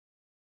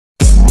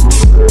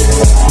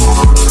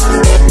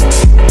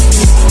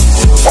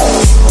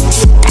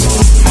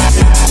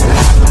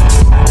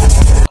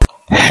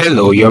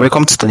Hello, you're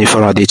welcome to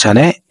 24-hour day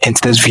channel. In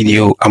today's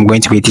video, I'm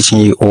going to be teaching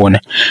you on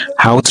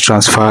how to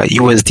transfer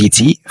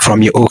USDT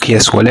from your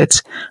OKX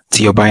wallet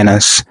to your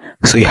Binance.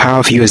 So you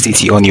have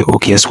USDT on your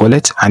OKX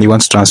wallet and you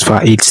want to transfer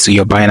it to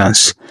your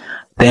Binance.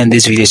 Then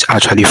this video is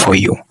actually for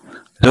you.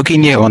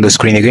 Looking here on the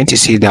screen, you're going to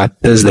see that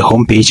this is the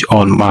home page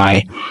on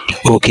my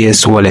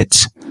OKX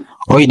wallet.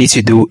 All you need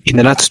to do in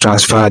order to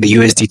transfer the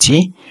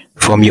USDT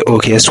from your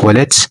OKX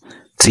wallet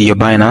to your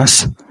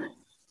Binance,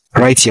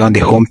 right here on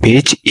the home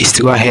page, is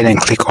to go ahead and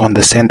click on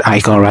the send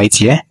icon right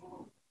here.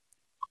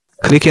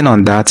 Clicking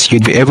on that,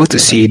 you'll be able to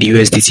see the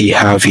USDT you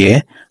have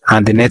here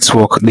and the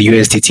network the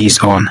USDT is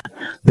on.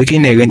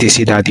 Looking there, you're going to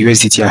see that the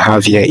USDT I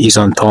have here is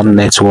on Ton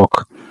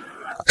network.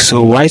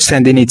 So while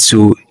sending it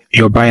to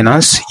your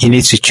Binance, you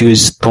need to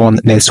choose Ton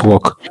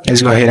network.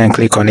 Let's go ahead and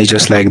click on it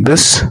just like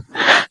this.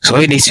 So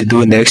all you need to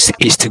do next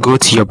is to go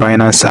to your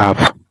Binance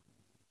app.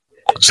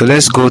 So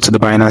let's go to the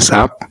Binance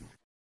app.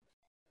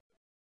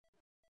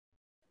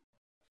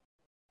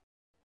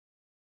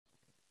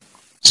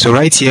 So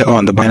right here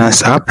on the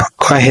Binance app,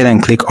 go ahead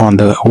and click on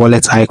the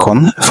wallet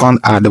icon found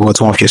at the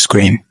bottom of your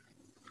screen.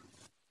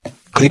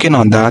 Clicking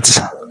on that,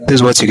 this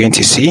is what you're going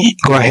to see.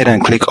 Go ahead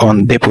and click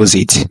on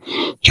deposit.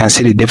 You can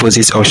see the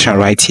deposit option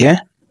right here.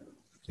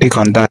 Click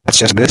on that,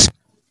 just this.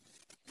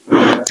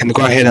 And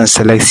go ahead and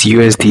select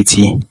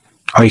USDT,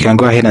 or you can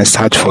go ahead and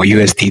search for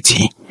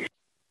USDT.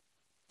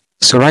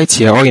 So right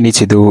here, all you need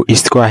to do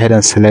is to go ahead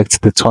and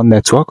select the Ton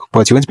network,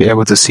 but you won't be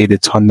able to see the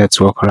Ton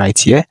network right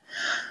here.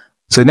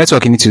 So the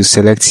network you need to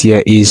select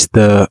here is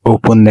the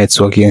open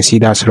network. You can see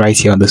that's right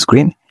here on the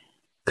screen.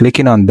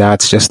 Clicking on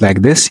that just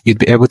like this, you'd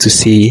be able to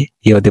see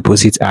your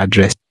deposit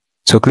address.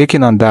 So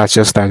clicking on that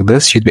just like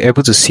this, you'd be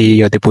able to see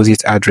your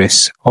deposit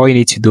address. All you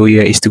need to do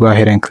here is to go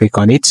ahead and click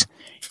on it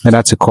in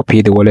order to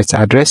copy the wallet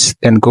address.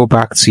 Then go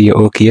back to your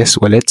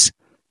OKX wallet.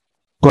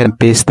 Go ahead and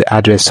paste the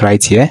address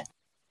right here.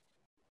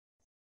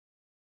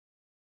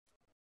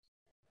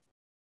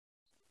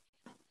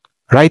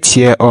 Right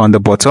here on the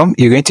bottom,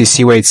 you're going to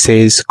see where it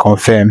says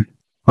confirm.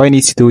 All you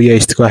need to do here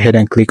is to go ahead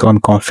and click on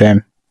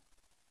confirm.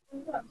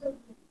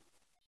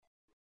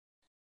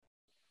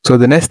 So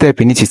the next step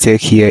you need to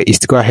take here is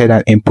to go ahead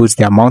and input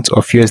the amount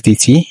of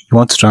USDT you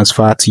want to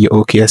transfer to your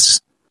OKX.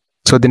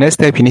 So the next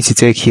step you need to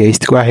take here is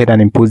to go ahead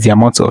and input the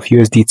amount of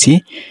USDT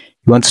you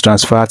want to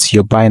transfer to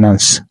your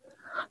Binance.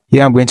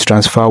 Here I'm going to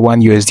transfer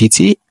 1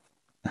 USDT.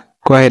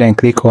 Go ahead and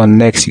click on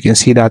next. You can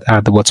see that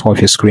at the bottom of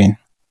your screen.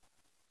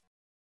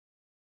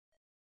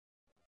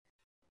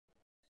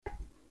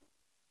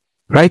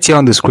 Right here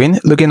on the screen,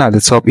 looking at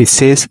the top, it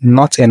says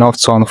not enough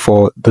Ton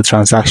for the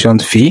transaction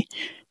fee,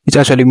 which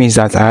actually means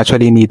that I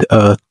actually need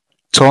a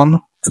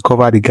Ton to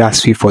cover the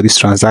gas fee for this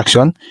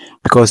transaction,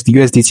 because the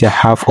USDT I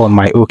have on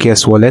my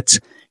OKX wallet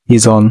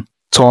is on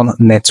Ton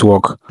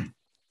network.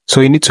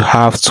 So you need to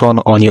have Ton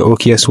on your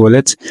OKX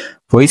wallet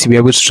for you to be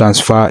able to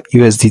transfer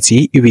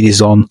USDT if it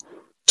is on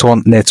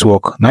Ton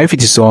network. Now, if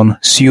it is on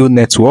SU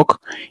network,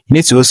 you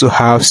need to also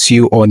have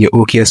SU on your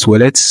OKX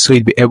wallet, so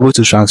you'll be able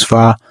to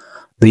transfer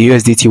the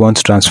USDT you want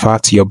to transfer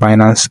to your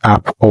Binance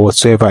app or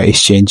whatsoever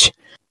exchange.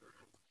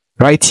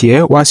 Right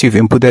here, once you've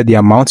inputted the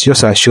amount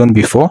just as shown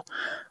before,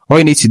 all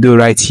you need to do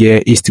right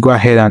here is to go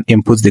ahead and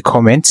input the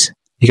comment.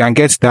 You can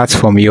get that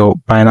from your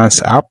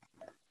Binance app.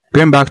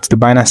 Going back to the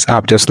Binance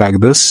app just like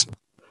this,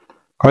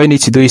 all you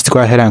need to do is to go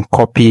ahead and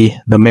copy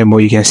the memo.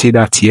 You can see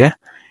that here.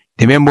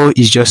 The memo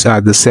is just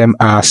the same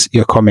as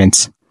your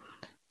comment.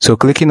 So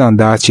clicking on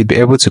that, you'll be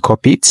able to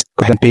copy it.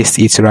 Go ahead and paste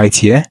it right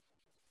here.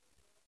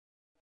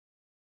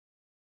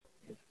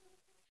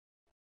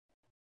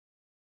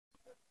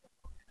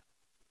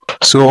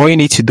 So all you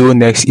need to do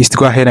next is to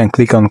go ahead and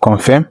click on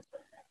confirm.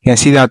 You can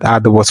see that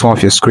at the bottom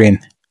of your screen.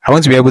 I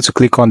want to be able to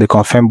click on the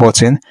confirm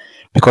button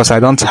because I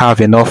don't have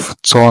enough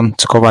Ton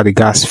to cover the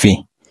gas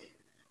fee.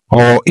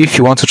 Or if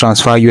you want to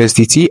transfer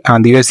USDT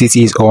and the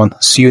USDT is on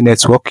SU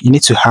network, you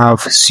need to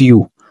have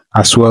SU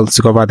as well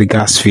to cover the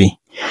gas fee.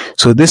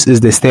 So this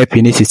is the step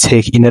you need to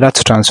take in order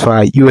to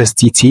transfer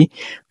USDT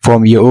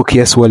from your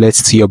OKX wallet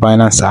to your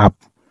Binance app.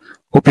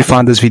 Hope you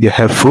found this video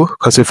helpful,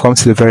 because we've come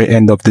to the very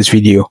end of this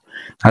video.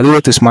 Now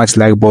do to smash the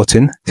like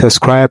button,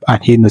 subscribe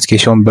and hit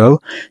notification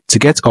bell to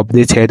get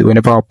updated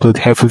whenever I upload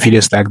helpful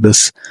videos like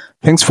this.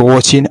 Thanks for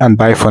watching and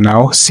bye for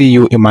now. See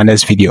you in my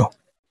next video.